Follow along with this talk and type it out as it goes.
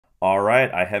All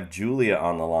right, I have Julia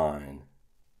on the line.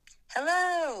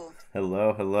 Hello.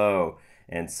 Hello, hello.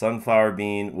 And Sunflower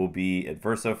Bean will be at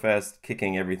VersoFest,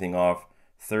 kicking everything off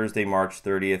Thursday, March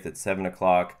 30th at 7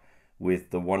 o'clock with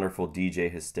the wonderful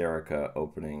DJ Hysterica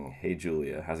opening. Hey,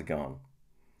 Julia, how's it going?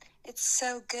 It's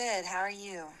so good. How are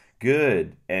you?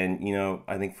 Good. And,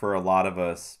 I think for a lot of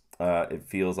us, it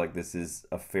feels like this is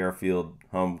a Fairfield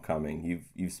homecoming.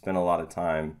 You've spent a lot of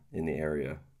time in the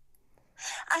area.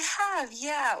 I have,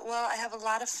 yeah. Well, I have a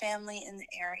lot of family in the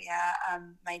area.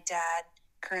 My dad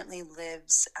currently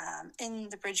lives in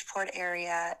the Bridgeport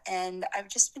area, and I've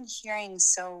just been hearing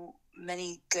so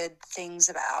many good things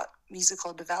about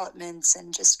musical developments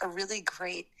and just a really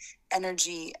great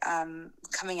energy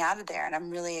coming out of there. And I'm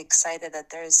really excited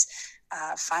that there's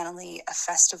finally a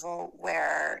festival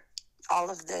where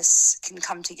all of this can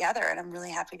come together, and I'm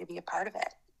really happy to be a part of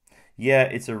it. Yeah,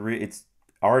 it's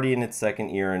already in its second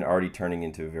year and already turning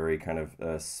into a very kind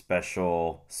of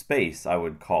special space, I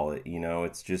would call it.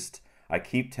 It's just I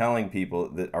keep telling people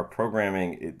that our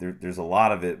programming there's a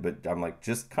lot of it, but I'm like,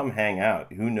 just come hang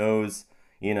out. Who knows,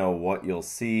 what you'll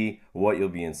see, what you'll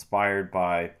be inspired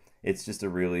by. It's just a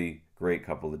really great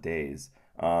couple of days.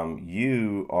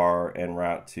 You are en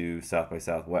route to South by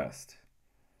Southwest.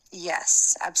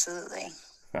 Yes, absolutely.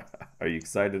 Are you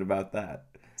excited about that?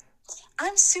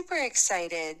 I'm super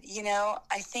excited.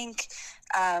 I think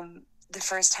the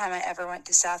first time I ever went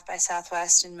to South by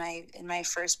Southwest in my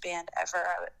first band ever,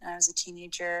 when I was a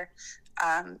teenager,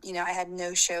 I had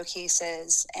no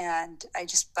showcases and I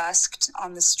just busked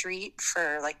on the street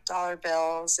for like dollar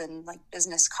bills and like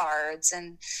business cards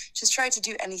and just tried to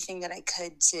do anything that I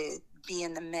could to be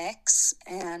in the mix.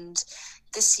 And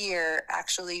this year,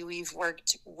 actually, we've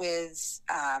worked with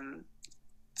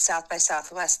South by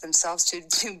Southwest themselves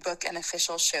to book an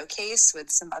official showcase with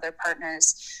some other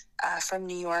partners from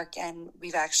New York, and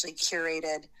we've actually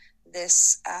curated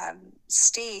this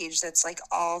stage that's like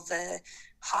all the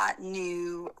hot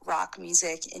new rock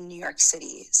music in New York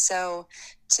City. So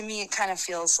to me, it kind of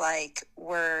feels like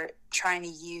we're trying to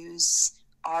use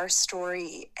our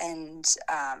story and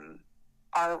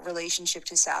our relationship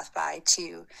to South by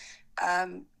to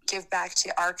give back to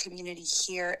our community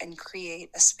here and create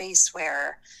a space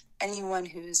where anyone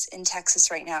who's in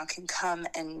Texas right now can come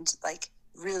and like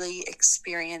really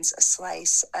experience a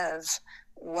slice of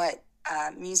what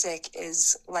music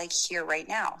is like here right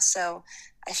now. So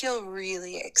I feel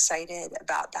really excited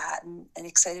about that and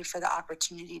excited for the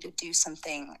opportunity to do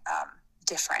something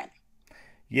different.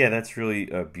 Yeah, that's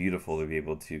really beautiful to be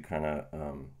able to kind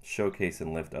of showcase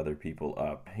and lift other people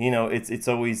up. It's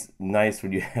always nice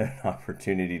when you have an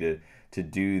opportunity to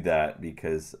do that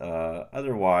because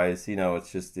otherwise,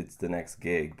 it's the next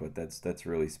gig. But that's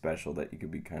really special that you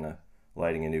could be kind of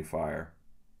lighting a new fire.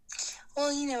 Well,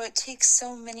 it takes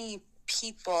so many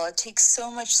people. It takes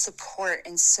so much support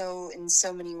and in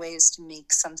so many ways to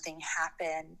make something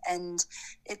happen. And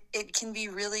it can be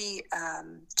really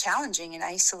challenging and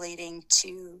isolating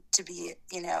to be,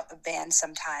 a band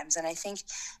sometimes. And I think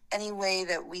any way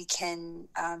that we can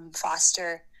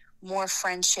foster more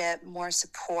friendship, more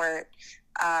support,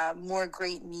 more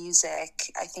great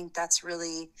music, I think that's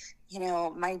really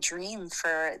my dream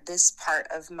for this part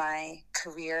of my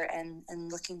career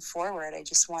and looking forward. I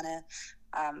just want to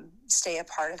stay a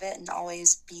part of it and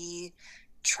always be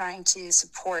trying to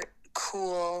support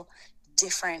cool,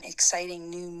 different, exciting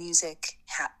new music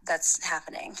that's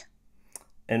happening.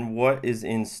 And what is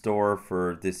in store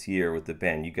for this year with the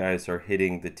band? You guys are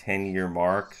hitting the 10-year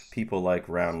mark. People like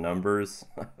round numbers.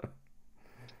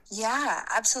 Yeah,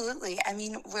 absolutely. I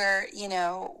mean,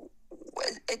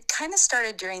 it kind of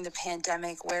started during the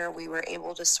pandemic where we were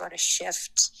able to sort of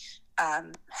shift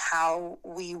how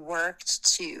we worked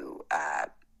to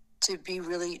be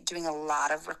really doing a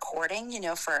lot of recording,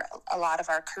 for a lot of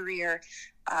our career.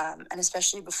 And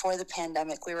especially before the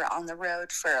pandemic, we were on the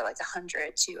road for like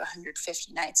 100 to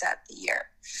 150 nights out of the year.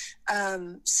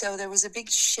 So there was a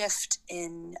big shift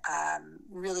in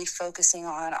really focusing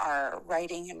on our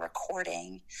writing and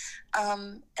recording.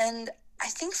 And I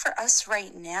think for us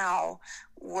right now,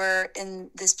 we're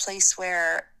in this place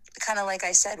where, kind of like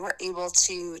I said, we're able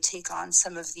to take on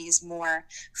some of these more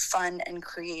fun and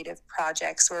creative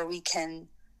projects where we can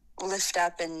lift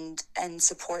up and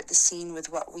support the scene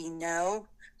with what we know,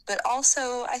 but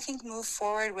also I think move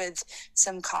forward with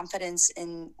some confidence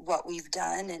in what we've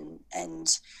done,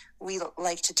 and we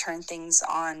like to turn things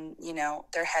on,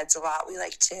 their heads a lot. We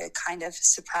like to kind of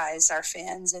surprise our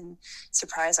fans and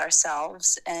surprise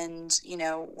ourselves. And,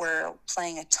 we're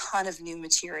playing a ton of new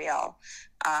material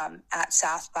at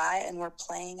South by, and we're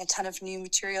playing a ton of new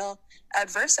material at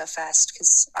VersoFest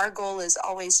because our goal is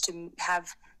always to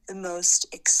have the most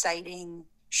exciting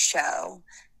show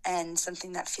and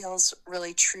something that feels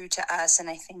really true to us. And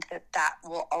I think that that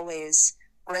will always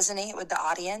resonate with the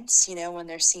audience, you know, when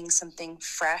they're seeing something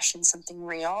fresh and something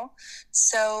real.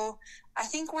 So I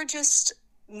think we're just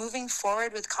moving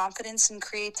forward with confidence and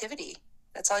creativity.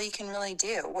 That's all you can really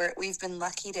do. We've been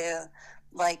lucky to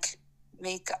like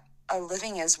make a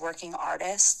living as working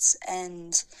artists,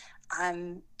 and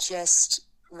I'm just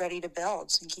ready to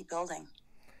build and keep building.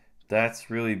 That's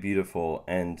really beautiful.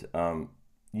 And,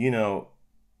 you know,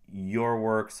 your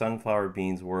work, Sunflower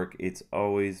Bean's work, it's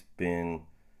always been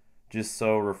just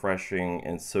so refreshing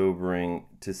and sobering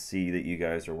to see that you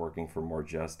guys are working for more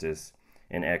justice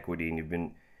and equity. And you've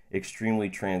been extremely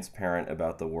transparent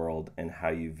about the world and how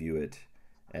you view it.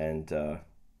 And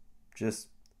just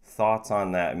thoughts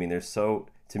on that. I mean,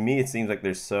 to me, it seems like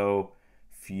there's so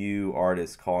few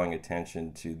artists calling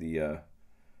attention to the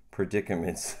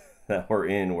predicaments that we're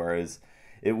in, whereas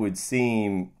it would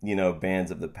seem, you know,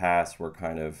 bands of the past were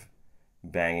kind of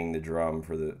banging the drum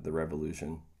for the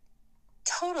revolution.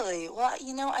 Totally. Well,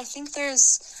 you know, I think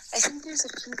there's a few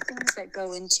things that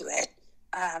go into it.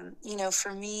 You know,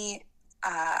 for me,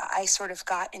 I sort of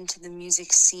got into the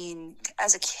music scene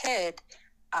as a kid,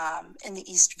 in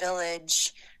the East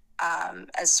Village,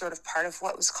 as sort of part of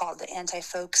what was called the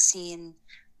anti-folk scene.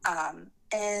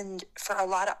 And for a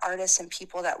lot of artists and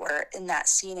people that were in that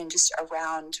scene and just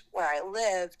around where I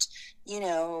lived, you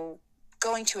know,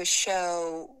 going to a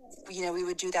show, you know, we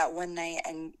would do that one night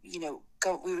and, you know,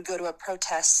 we would go to a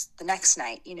protest the next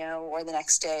night, you know, or the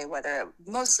next day, whether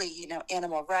mostly, you know,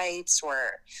 animal rights or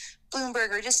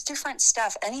Bloomberg or just different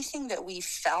stuff, anything that we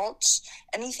felt,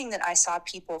 anything that I saw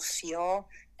people feel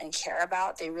and care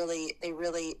about, they really,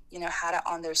 you know, had it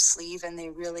on their sleeve, and they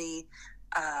really,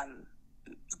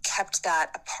 kept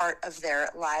that a part of their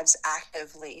lives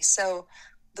actively. So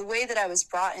the way that I was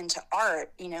brought into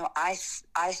art, you know, I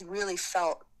really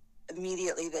felt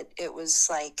immediately that it was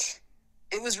like,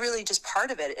 it was really just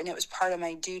part of it. And it was part of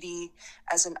my duty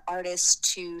as an artist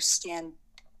to stand,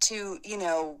 to, you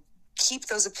know, keep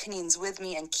those opinions with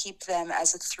me and keep them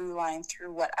as a through line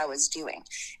through what I was doing.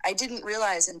 I didn't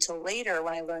realize until later,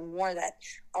 when I learned more, that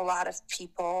a lot of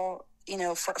people, you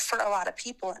know, for a lot of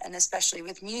people, and especially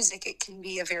with music, it can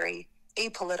be a very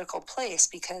apolitical place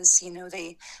because, you know,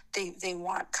 they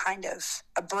want kind of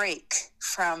a break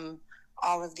from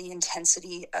all of the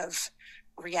intensity of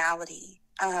reality.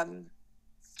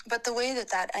 But the way that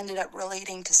that ended up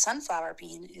relating to Sunflower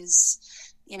Bean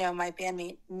is, you know, my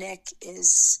bandmate Nick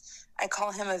is, I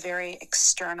call him a very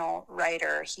external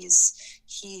writer.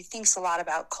 He thinks a lot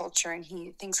about culture and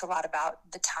he thinks a lot about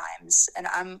the times, and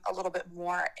I'm a little bit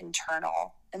more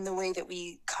internal. And the way that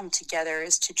we come together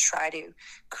is to try to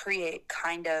create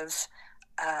kind of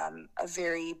a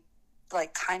very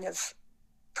like kind of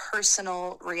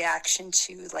personal reaction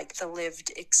to like the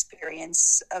lived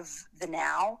experience of the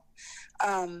now.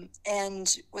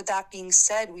 And with that being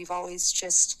said, we've always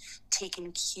just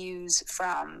taken cues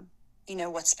from, you know,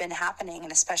 what's been happening,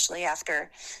 and especially after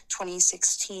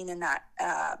 2016, and that,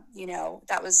 you know,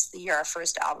 that was the year our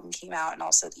first album came out, and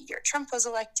also the year Trump was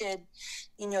elected.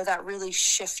 You know, that really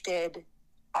shifted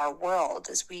our world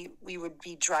as we would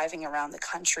be driving around the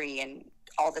country and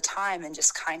all the time and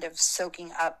just kind of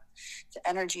soaking up the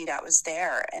energy that was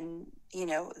there. And, you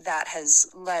know, that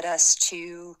has led us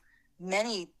to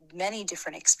many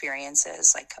different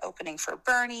experiences, like opening for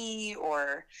Bernie,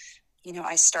 or, you know,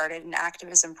 I started an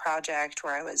activism project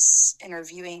where I was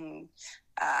interviewing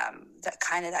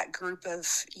that group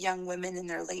of young women in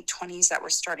their late 20s that were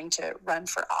starting to run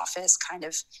for office, kind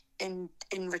of in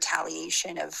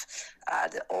retaliation of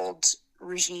the old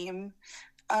regime.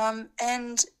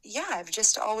 And yeah,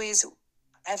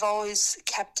 I've always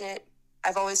kept it.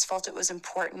 I've always felt it was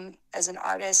important as an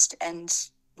artist, and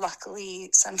luckily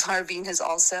Sunflower Bean has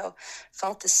also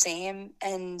felt the same.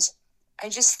 And I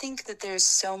just think that there's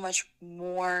so much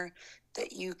more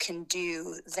that you can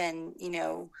do than, you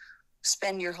know,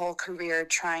 spend your whole career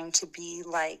trying to be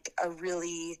like a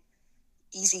really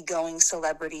easygoing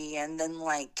celebrity and then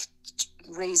like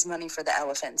raise money for the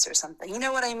elephants or something. You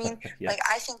know what I mean? Yeah. Like,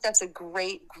 I think that's a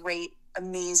great,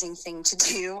 amazing thing to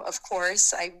do. Of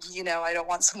course, I don't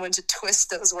want someone to twist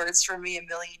those words from me a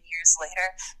million years later.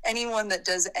 Anyone that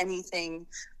does anything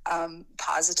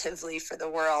positively for the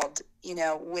world, you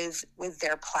know, with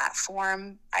their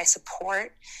platform, I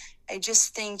support. I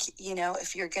just think, you know,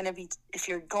 if you're going to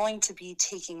be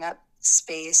taking up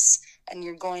space and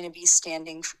you're going to be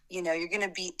standing, you know, you're going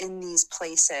to be in these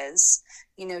places,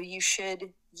 you know, you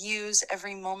should use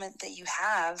every moment that you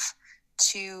have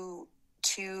to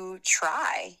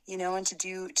try, you know, and to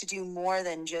do more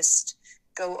than just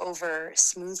go over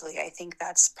smoothly. I think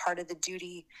that's part of the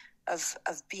duty of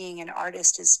being an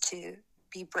artist, is to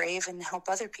be brave and help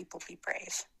other people be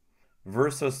brave.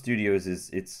 Verso Studios is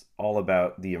it's all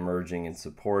about the emerging and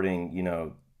supporting,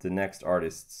 the next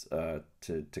artists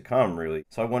to come, really.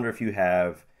 So I wonder if you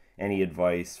have any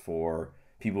advice for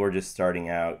people who are just starting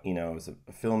out, as a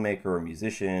filmmaker or a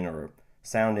musician or a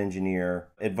sound engineer,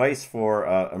 advice for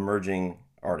emerging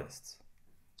artists.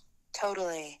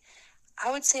 Totally.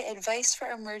 I would say advice for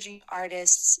emerging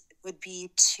artists would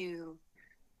be to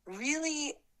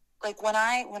really, like, when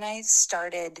I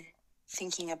started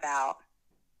thinking about,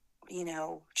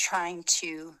 trying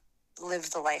to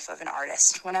live the life of an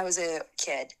artist when I was a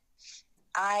kid,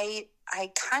 I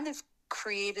kind of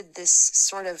created this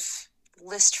sort of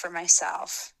list for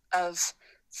myself of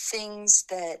things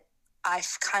that I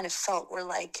kind of felt were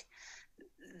like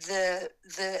the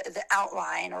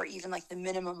outline, or even like the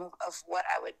minimum of what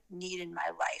I would need in my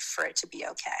life for it to be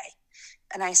okay.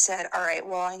 And I said, all right,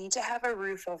 well, I need to have a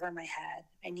roof over my head.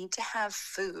 I need to have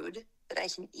food that I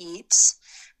can eat.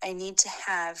 I need to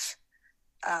have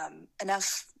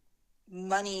enough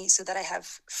money so that I have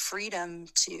freedom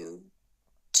to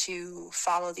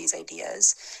follow these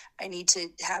ideas. I need to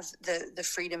have the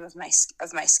freedom of my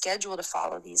schedule to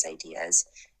follow these ideas.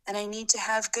 And I need to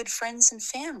have good friends and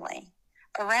family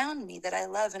around me that I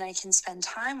love and I can spend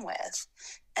time with.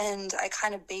 And I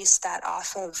kind of based that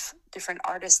off of different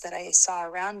artists that I saw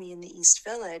around me in the East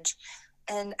Village.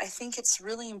 And I think it's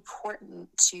really important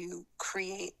to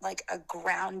create like a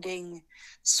grounding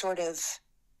sort of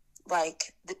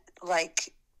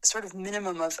like sort of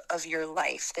minimum of your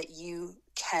life that you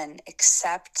can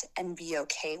accept and be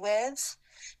okay with.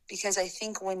 Because I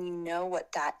think when you know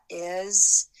what that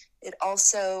is, it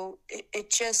also, it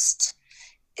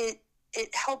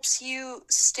helps you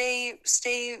stay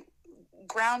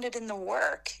grounded in the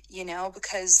work,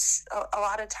 because a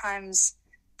lot of times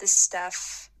this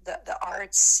stuff, the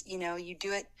arts, you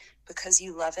do it because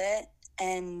you love it,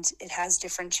 and it has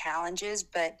different challenges,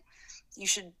 but you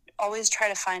should always try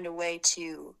to find a way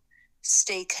to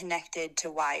stay connected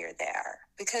to why you're there,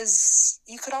 because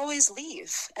you could always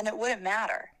leave and it wouldn't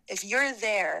matter. If you're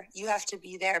there, you have to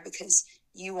be there because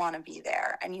you want to be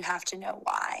there, and you have to know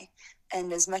why.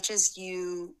 And as much as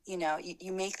you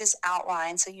make this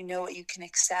outline so you know what you can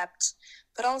accept,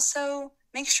 but also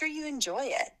make sure you enjoy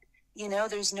it.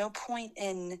 There's no point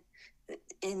in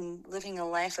living a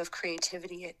life of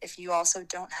creativity if you also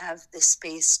don't have the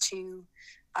space to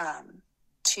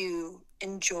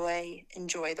enjoy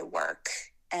the work,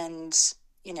 and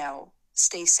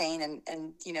stay sane,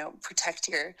 and protect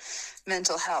your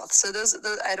mental health. So those,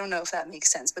 I don't know if that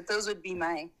makes sense, but those would be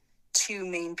my two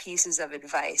main pieces of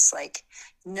advice. Like,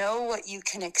 know what you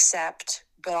can accept,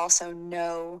 but also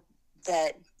know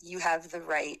that you have the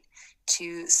right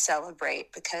to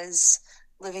celebrate, because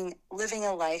living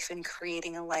a life and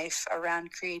creating a life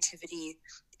around creativity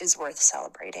is worth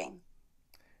celebrating.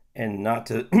 And not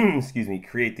to, excuse me,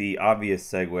 create the obvious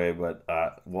segue,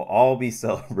 but we'll all be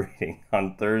celebrating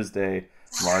on Thursday,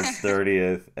 March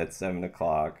 30th at 7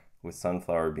 o'clock with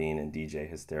Sunflower Bean and DJ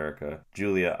Hysterica.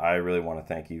 Julia, I really want to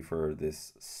thank you for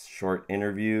this short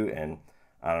interview, and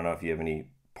I don't know if you have any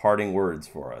parting words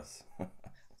for us.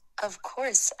 Of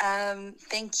course.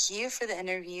 Thank you for the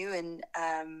interview, and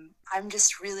I'm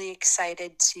just really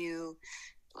excited to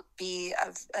be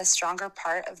a stronger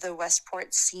part of the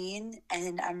Westport scene,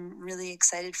 and I'm really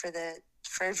excited for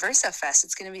VersoFest.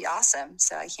 It's going to be awesome,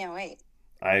 so I can't wait.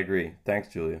 I agree. Thanks,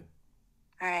 Julia.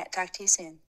 All right, talk to you soon.